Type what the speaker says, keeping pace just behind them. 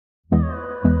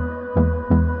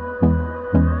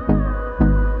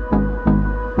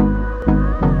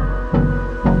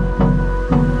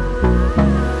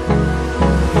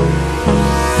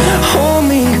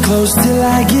close till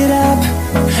I get up.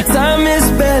 Time is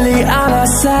barely on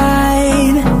our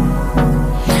side.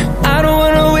 I don't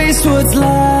wanna waste what's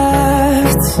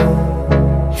left.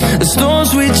 The storms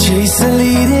we chase are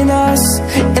leading us,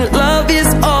 and love is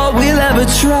all we'll ever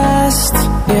trust.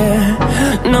 Yeah,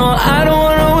 no, I don't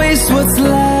wanna waste what's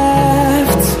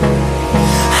left.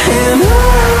 And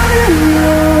on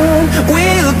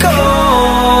we'll go,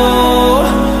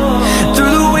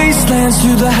 through the wastelands,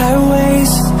 through the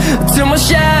highways, till my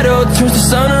shadow turns to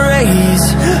sun rays.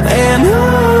 And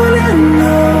on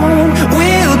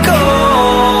we'll go,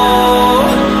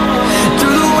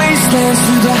 through the wastelands,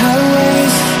 through the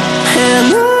highways, and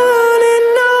on we'll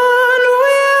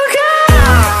go.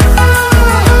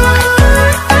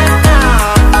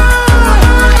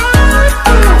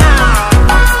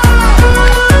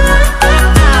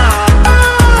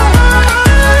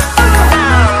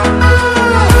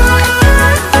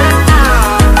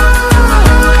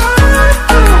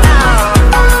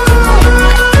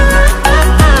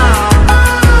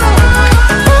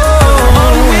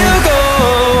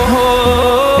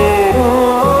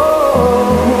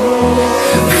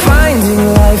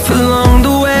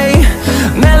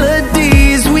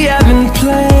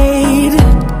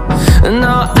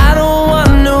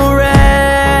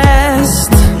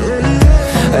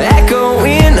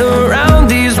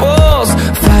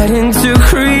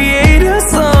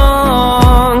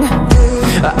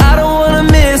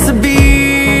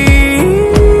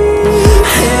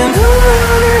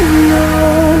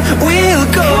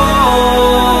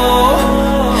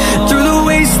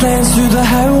 Through the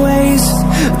highways,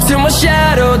 till my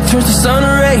shadow turns to sun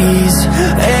rays.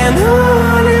 And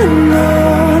on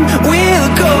we'll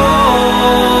go,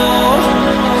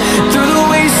 through the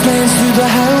wastelands, through the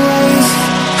highways,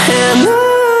 and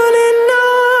on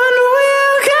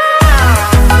we'll go.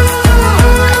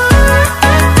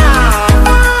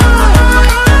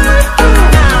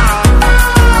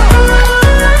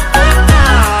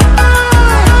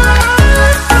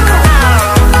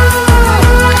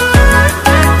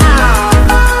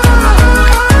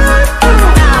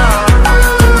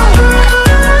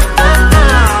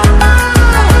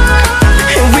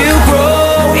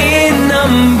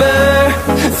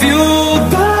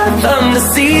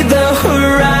 See the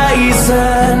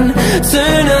horizon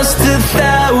turn us to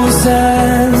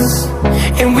thousands,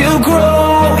 and we'll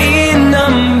grow in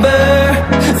number,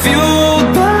 fueled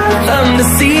by them. To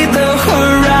see the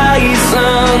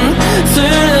horizon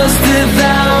turn us to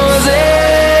thousands.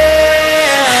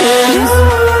 And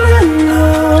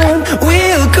on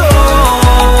we'll go,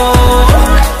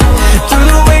 through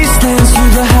the wastelands,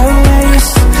 through the highways,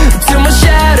 till my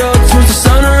shadow turns to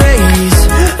sun rays.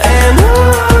 And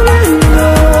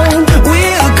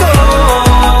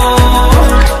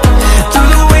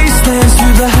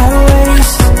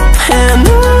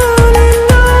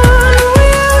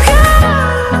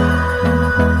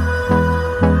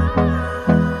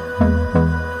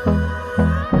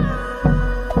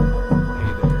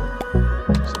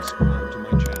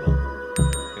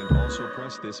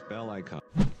this bell icon.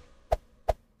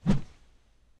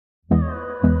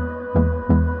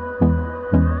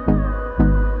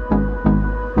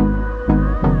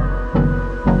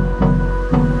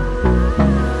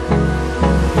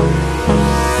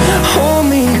 Hold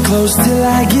me close till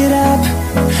I get up.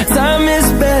 Time is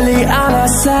barely on our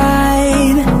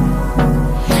side.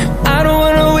 I don't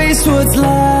wanna waste what's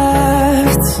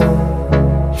left.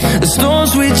 The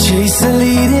storms we chase are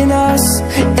leading us,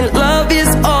 and love is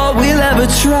all we'll ever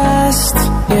trust.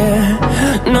 Yeah,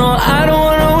 no, I don't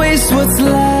wanna waste what's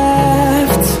left.